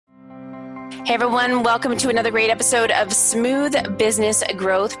Hey everyone, welcome to another great episode of Smooth Business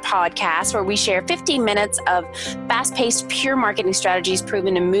Growth Podcast, where we share 15 minutes of fast-paced, pure marketing strategies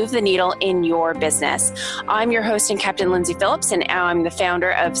proven to move the needle in your business. I'm your host and Captain Lindsay Phillips, and I'm the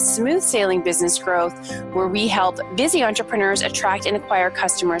founder of Smooth Sailing Business Growth, where we help busy entrepreneurs attract and acquire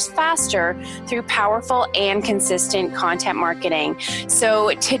customers faster through powerful and consistent content marketing.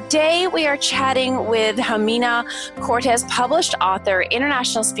 So today we are chatting with Jimena Cortez, published author,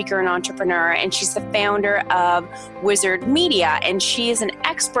 international speaker, and entrepreneur, and she's the founder of Wizard Media, and she is an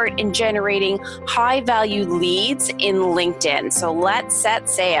expert in generating high-value leads in LinkedIn. So let's set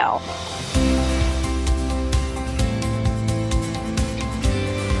sail.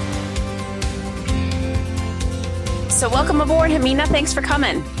 So welcome aboard, Jimena. Thanks for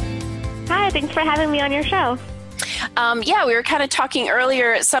coming. Hi, thanks for having me on your show. We were kind of talking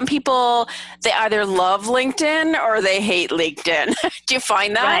earlier. Some people, they either love LinkedIn or they hate LinkedIn. Do you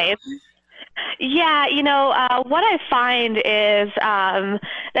find that? Right. Yeah, what I find is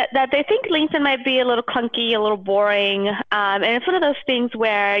that they think LinkedIn might be a little clunky, a little boring, and it's one of those things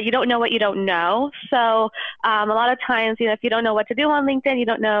where you don't know what you don't know. So a lot of times, if you don't know what to do on LinkedIn, you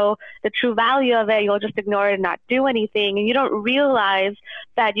don't know the true value of it, you'll just ignore it and not do anything, and you don't realize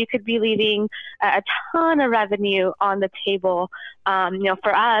that you could be leaving a ton of revenue on the table.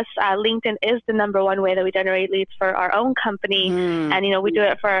 For us, LinkedIn is the number one way that we generate leads for our own company, and we do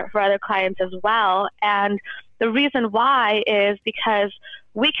it for other clients as well. And the reason why is because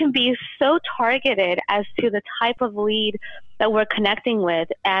we can be so targeted as to the type of lead that we're connecting with.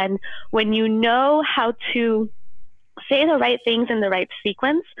 And when you know how to say the right things in the right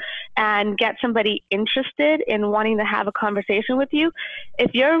sequence and get somebody interested in wanting to have a conversation with you,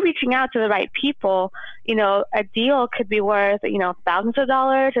 if you're reaching out to the right people, a deal could be worth, thousands of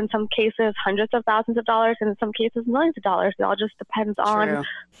dollars, in some cases, hundreds of thousands of dollars, and in some cases, millions of dollars. It all just depends on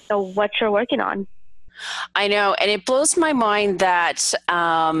what you're working on. I know. And it blows my mind that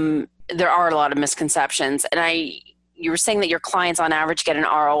there are a lot of misconceptions. And you were saying that your clients on average get an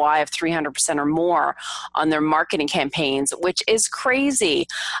ROI of 300% or more on their marketing campaigns, which is crazy.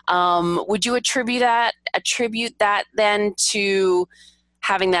 Would you attribute that then to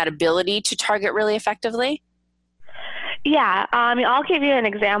having that ability to target really effectively? Yeah, I'll give you an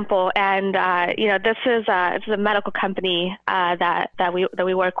example, and this is it's a medical company that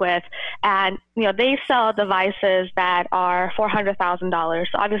we work with, and they sell devices that are $400,000.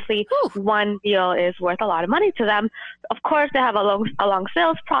 So obviously, one deal is worth a lot of money to them. Of course, they have a long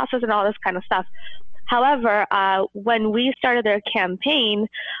sales process and all this kind of stuff. However, when we started their campaign,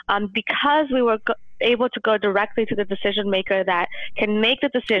 because we were able to go directly to the decision maker that can make the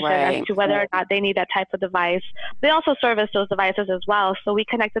decision as to whether or not they need that type of device. They also service those devices as well. So we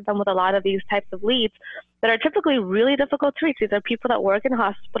connected them with a lot of these types of leads that are typically really difficult to reach. These are people that work in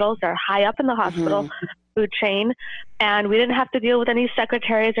hospitals. They're high up in the hospital food chain. And we didn't have to deal with any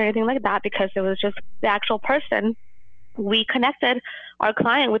secretaries or anything like that because it was just the actual person. We connected our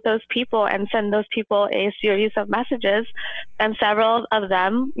client with those people and sent those people a series of messages, and several of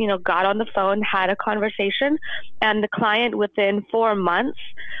them, got on the phone, had a conversation, and the client within 4 months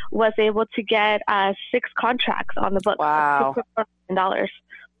was able to get 6 contracts on the books. Wow. $6 million.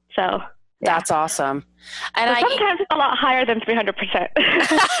 So that's awesome. And sometimes it's a lot higher than 300%.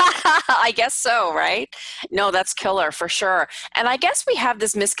 I guess so, right? No, that's killer for sure. And I guess we have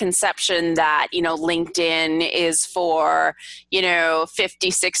this misconception that, LinkedIn is for, 50,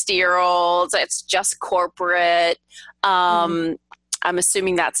 60-year-olds. It's just corporate. I'm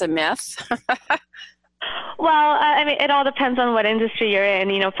assuming that's a myth. Well, it all depends on what industry you're in.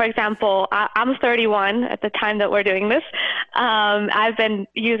 For example, I'm 31 at the time that we're doing this. I've been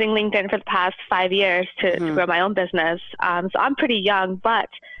using LinkedIn for the past 5 years to grow my own business. So I'm pretty young, but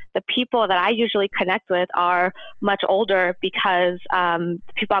the people that I usually connect with are much older because the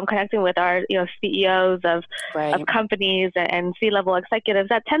people I'm connecting with are, CEOs of companies and C-level executives.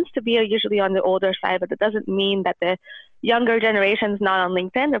 That tends to be usually on the older side, but it doesn't mean that the younger generation's not on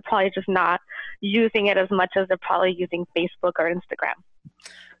LinkedIn. They're probably just not using it as much as they're probably using Facebook or Instagram.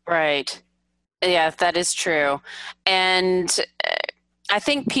 Right. Yeah, that is true. And I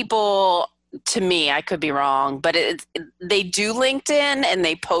think people, to me, I could be wrong, but they do LinkedIn and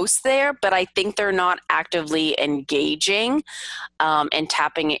they post there, but I think they're not actively engaging and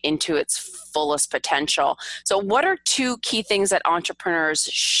tapping into its fullest potential. So what are 2 key things that entrepreneurs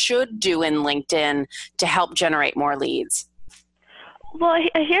should do in LinkedIn to help generate more leads? Well,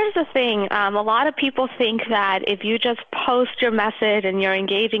 here's the thing. A lot of people think that if you just post your message and you're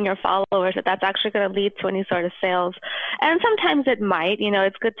engaging your followers, that that's actually going to lead to any sort of sales. And sometimes it might.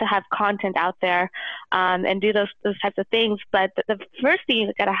 It's good to have content out there and do those types of things. But the first thing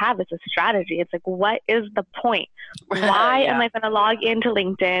you got to have is a strategy. It's like, what is the point? Why am I going to log into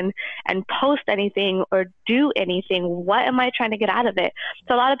LinkedIn and post anything or do anything? What am I trying to get out of it?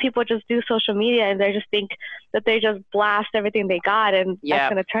 So a lot of people just do social media and they just think that they just blast everything they got and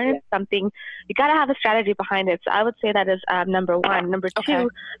that's going to turn into something. You got to have a strategy behind it. So I would say that is number one. Number two,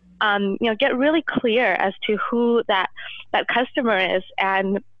 get really clear as to who that customer is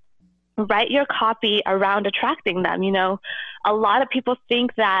and write your copy around attracting them. A lot of people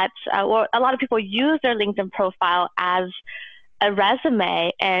think that, or a lot of people use their LinkedIn profile as a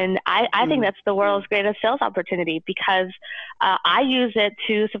resume. And I think that's the world's greatest sales opportunity because I use it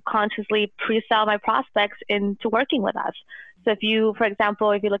to subconsciously pre-sell my prospects into working with us. So if you, for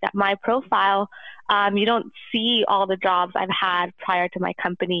example, if you look at my profile, you don't see all the jobs I've had prior to my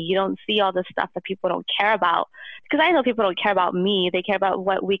company. You don't see all the stuff that people don't care about because I know people don't care about me. They care about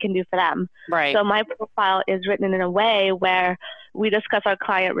what we can do for them. Right. So my profile is written in a way where we discuss our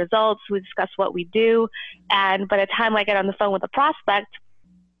client results, we discuss what we do, and by the time I get on the phone with a prospect,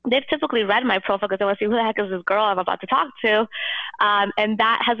 they've typically read my profile because they want to see who the heck is this girl I'm about to talk to. And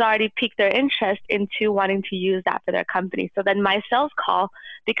that has already piqued their interest into wanting to use that for their company. So then my sales call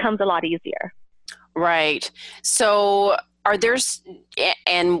becomes a lot easier. Right. So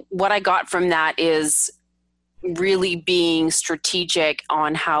and what I got from that is really being strategic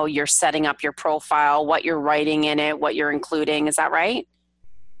on how you're setting up your profile, what you're writing in it, what you're including. Is that right?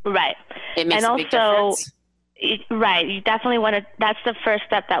 Right. It makes a big difference. Right. You definitely want to, that's the first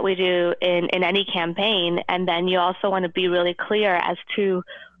step that we do in any campaign. And then you also want to be really clear as to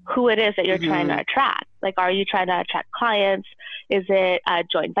who it is that you're trying to attract. Like, are you trying to attract clients? Is it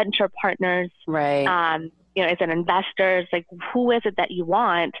joint venture partners? Right. Is it investors? Like, who is it that you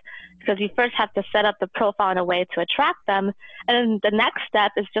want? Because you first have to set up the profile in a way to attract them. And then the next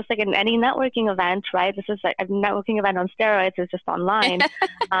step is just like in any networking event, right? This is like a networking event on steroids. It's just online.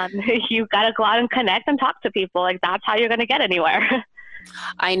 You got to go out and connect and talk to people. Like, that's how you're going to get anywhere.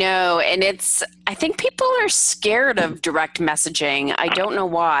 I know. And I think people are scared of direct messaging. I don't know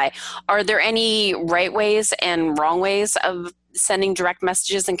why. Are there any right ways and wrong ways of sending direct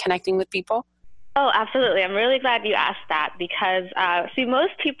messages and connecting with people? Oh, absolutely. I'm really glad you asked that because,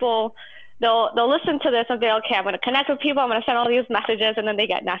 most people, they'll listen to this and be okay, I'm going to connect with people. I'm going to send all these messages and then they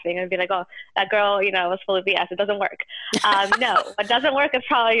get nothing and be like, oh, that girl, was full of BS. It doesn't work. No, what doesn't work is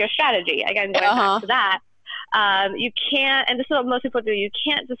probably your strategy. Again, going back to that. You can't, and this is what most people do, you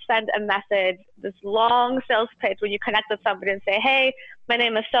can't just send a message, this long sales pitch when you connect with somebody and say, hey, my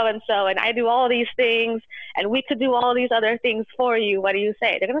name is so-and-so, and I do all these things, and we could do all these other things for you. What do you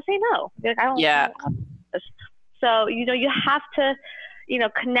say? They're going to say no. They're like, I don't want this. So, you have to,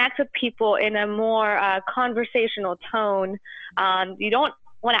 connect with people in a more conversational tone. You don't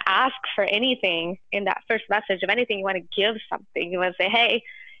want to ask for anything in that first message. If anything, you want to give something. You want to say, hey,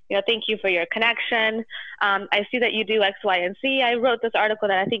 thank you for your connection. I see that you do X, Y, and Z. I wrote this article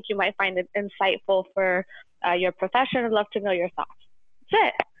that I think you might find it insightful for your profession. I'd love to know your thoughts.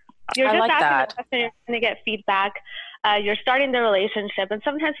 That's it. You're just asking a question. You're going to get feedback. You're starting the relationship. And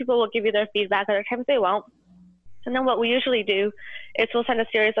sometimes people will give you their feedback. Other times they won't. And then what we usually do is we'll send a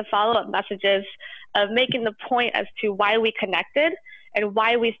series of follow-up messages of making the point as to why we connected and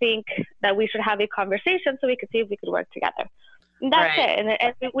why we think that we should have a conversation so we could see if we could work together. And that's it.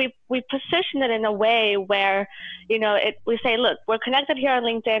 And we position it in a way where, we say, look, we're connected here on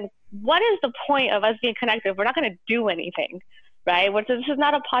LinkedIn. What is the point of us being connected? We're not going to do anything, right? This is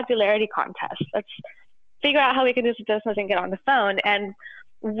not a popularity contest. Let's figure out how we can do some business and get on the phone. And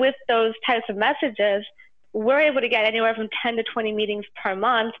with those types of messages, we're able to get anywhere from 10 to 20 meetings per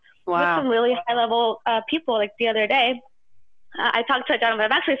month with some really high-level people. Like the other day, I talked to a gentleman.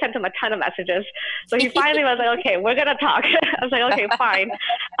 I've actually sent him a ton of messages. So he finally was like, okay, we're going to talk. I was like, okay, fine.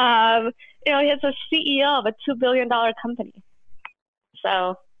 He's a CEO of a $2 billion company.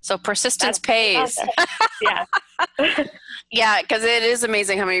 So persistence pays. Yeah. Yeah, because it is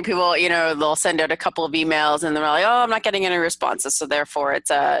amazing how many people, they'll send out a couple of emails and they're like, oh, I'm not getting any responses. So therefore it's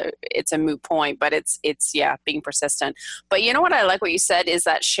a moot point, but it's being persistent. But you know what I like what you said is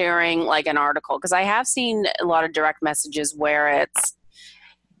that sharing like an article, because I have seen a lot of direct messages where it's,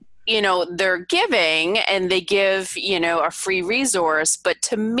 they're giving and they give, a free resource. But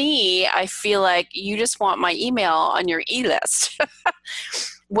to me, I feel like you just want my email on your e-list.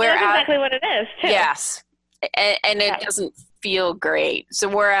 That's exactly what it is, too. Yes. And it doesn't feel great. So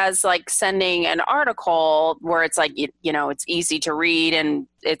whereas like sending an article where it's like, it's easy to read and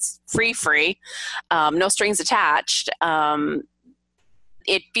it's free, no strings attached,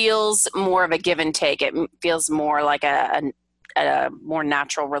 it feels more of a give and take. It feels more like a more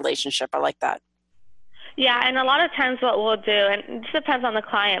natural relationship. I like that. Yeah, and a lot of times what we'll do, and it just depends on the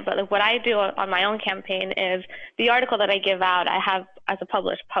client, but like what I do on my own campaign is the article that I give out, I have as a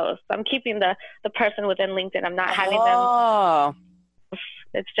published post. So I'm keeping the person within LinkedIn. I'm not having them.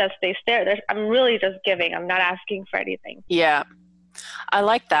 It's just they stare. I'm really just giving. I'm not asking for anything. Yeah, I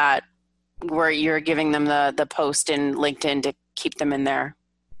like that, where you're giving them the post in LinkedIn to keep them in there.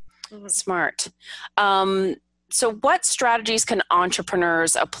 Mm-hmm. Smart. So what strategies can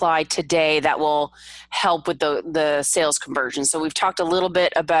entrepreneurs apply today that will help with the sales conversion? So we've talked a little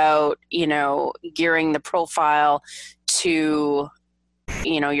bit about, gearing the profile to,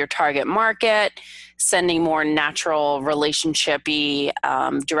 your target market, sending more natural relationship-y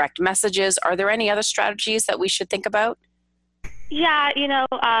direct messages. Are there any other strategies that we should think about? Yeah,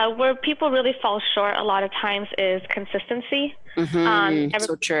 where people really fall short a lot of times is consistency. Mm-hmm.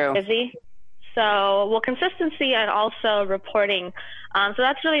 So true. Busy. So, consistency and also reporting. So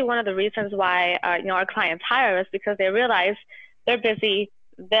that's really one of the reasons why, our clients hire us, because they realize they're busy,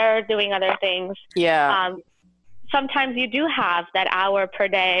 they're doing other things. Yeah. Sometimes you do have that hour per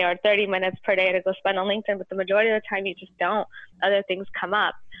day or 30 minutes per day to go spend on LinkedIn, but the majority of the time you just don't. Other things come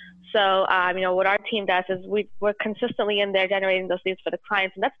up. So, what our team does is we're consistently in there generating those leads for the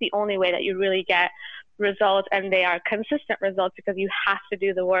clients, and that's the only way that you really get results, and they are consistent results, because you have to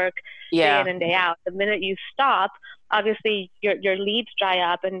do the work day in and day out. The minute you stop, obviously your leads dry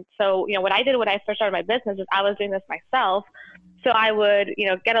up. And so, what I did when I first started my business is I was doing this myself. So I would,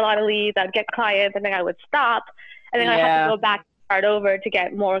 get a lot of leads, I'd get clients, and then I would stop, and then I have to go back and start over to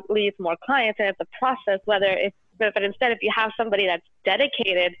get more leads, more clients. And it's a process, but instead, if you have somebody that's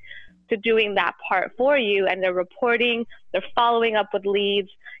dedicated to doing that part for you, and they're reporting, they're following up with leads,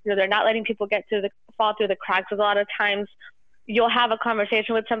 they're not letting people fall through the cracks. Because a lot of times you'll have a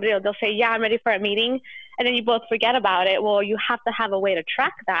conversation with somebody, they'll say, yeah, I'm ready for a meeting, and then you both forget about it. Well, you have to have a way to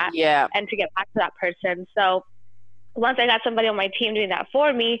track that and to get back to that person. So once I got somebody on my team doing that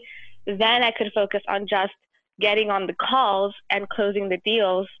for me, then I could focus on just getting on the calls and closing the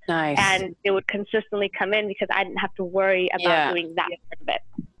deals. Nice. And it would consistently come in because I didn't have to worry about doing that part of it.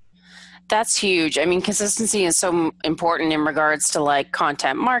 That's huge. I mean, consistency is so important in regards to like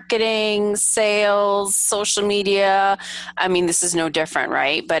content marketing, sales, social media. I mean, this is no different,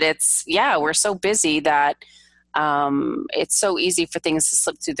 right? But we're so busy that it's so easy for things to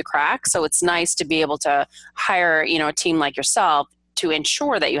slip through the cracks. So it's nice to be able to hire, a team like yourself to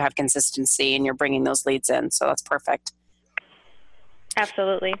ensure that you have consistency and you're bringing those leads in. So that's perfect.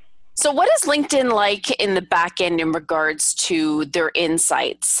 Absolutely. So what is LinkedIn like in the back end in regards to their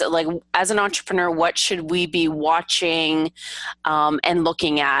insights? Like as an entrepreneur, what should we be watching and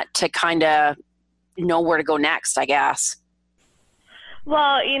looking at to kind of know where to go next, I guess?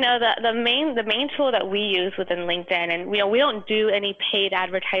 Well, the main tool that we use within LinkedIn, and we don't do any paid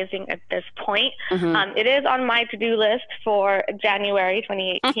advertising at this point. Mm-hmm. It is on my to-do list for January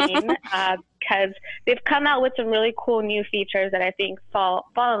 2018 because they've come out with some really cool new features that I think fall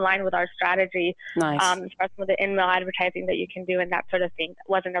in line with our strategy. Nice. As far as some of the in-mail advertising that you can do and that sort of thing that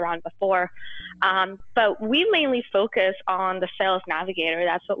wasn't around before. But we mainly focus on the Sales Navigator.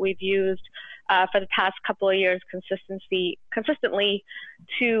 That's what we've used for the past couple of years consistently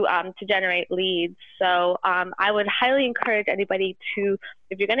to generate leads. So I would highly encourage anybody to,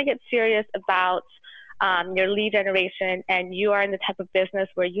 if you're going to get serious about your lead generation and you are in the type of business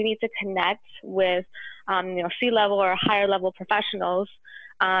where you need to connect with C-level or higher level professionals,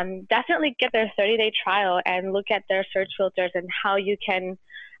 definitely get their 30-day trial and look at their search filters and how you can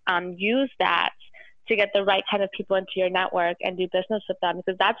use that to get the right kind of people into your network and do business with them,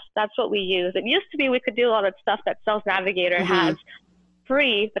 because that's what we use. It used to be we could do all that stuff that Sales Navigator mm-hmm. has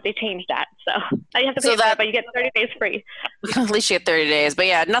free, but they changed that. So now you have to pay for it, but you get 30 days free. At least you get 30 days. But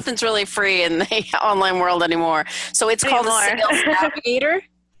yeah, nothing's really free in the online world anymore. So it's called the Sales Navigator?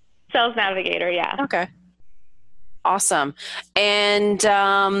 Sales Navigator, yeah. Okay. Awesome. And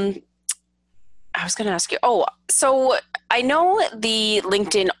I was going to ask you, so I know the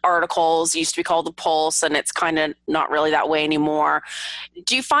LinkedIn articles used to be called the Pulse, and it's kind of not really that way anymore.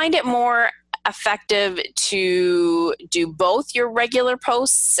 Do you find it more effective to do both your regular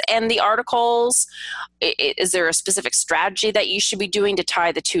posts and the articles? Is there a specific strategy that you should be doing to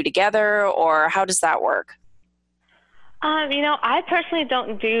tie the two together, or how does that work? I personally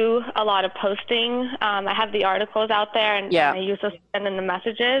don't do a lot of posting. I have the articles out there and I use those to send in the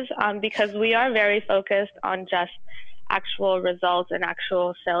messages because we are very focused on just actual results and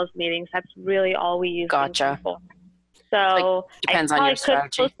actual sales meetings. That's really all we use Gotcha. LinkedIn for. So depends I on your probably could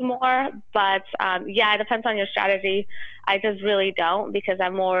strategy. post more, but yeah, it depends on your strategy. I just really don't, because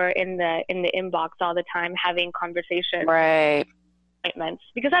I'm more in the inbox all the time, having conversations, Right. appointments,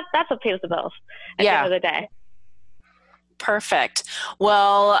 because that's what pays the bills at the end of the day. Perfect.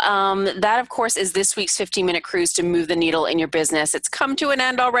 Well, that, of course, is this week's 15-minute cruise to move the needle in your business. It's come to an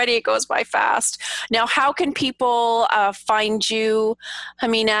end already. It goes by fast. Now, how can people find you,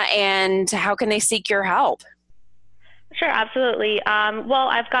 Hamina, and how can they seek your help? Sure, absolutely. Well,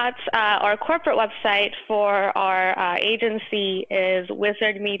 I've got our corporate website for our agency is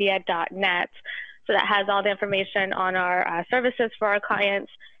wizardmedia.net. So that has all the information on our services for our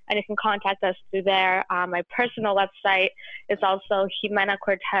clients, and you can contact us through there. My personal website is also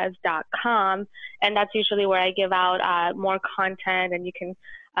jimenacortez.com, and that's usually where I give out more content, and you can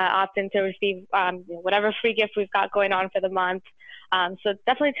opt in to receive whatever free gift we've got going on for the month. So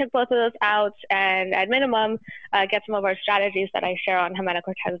definitely check both of those out, and at minimum, get some of our strategies that I share on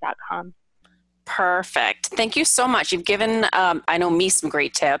jimenacortez.com. Perfect. Thank you so much. You've given, I know, me some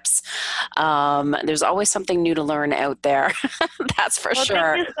great tips. There's always something new to learn out there. That's for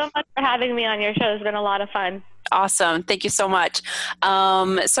sure. Thank you so much for having me on your show. It's been a lot of fun. Awesome. Thank you so much.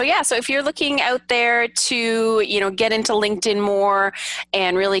 So if you're looking out there to, get into LinkedIn more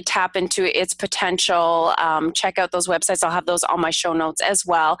and really tap into its potential, check out those websites. I'll have those on my show notes as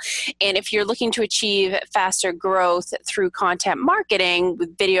well. And if you're looking to achieve faster growth through content marketing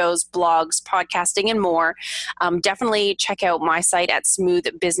with videos, blogs, podcasting, and more, definitely check out my site at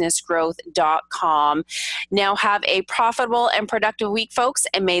smoothbusinessgrowth.com. Now have a profitable and productive week, folks,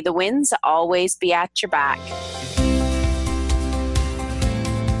 and may the wins always be at your back.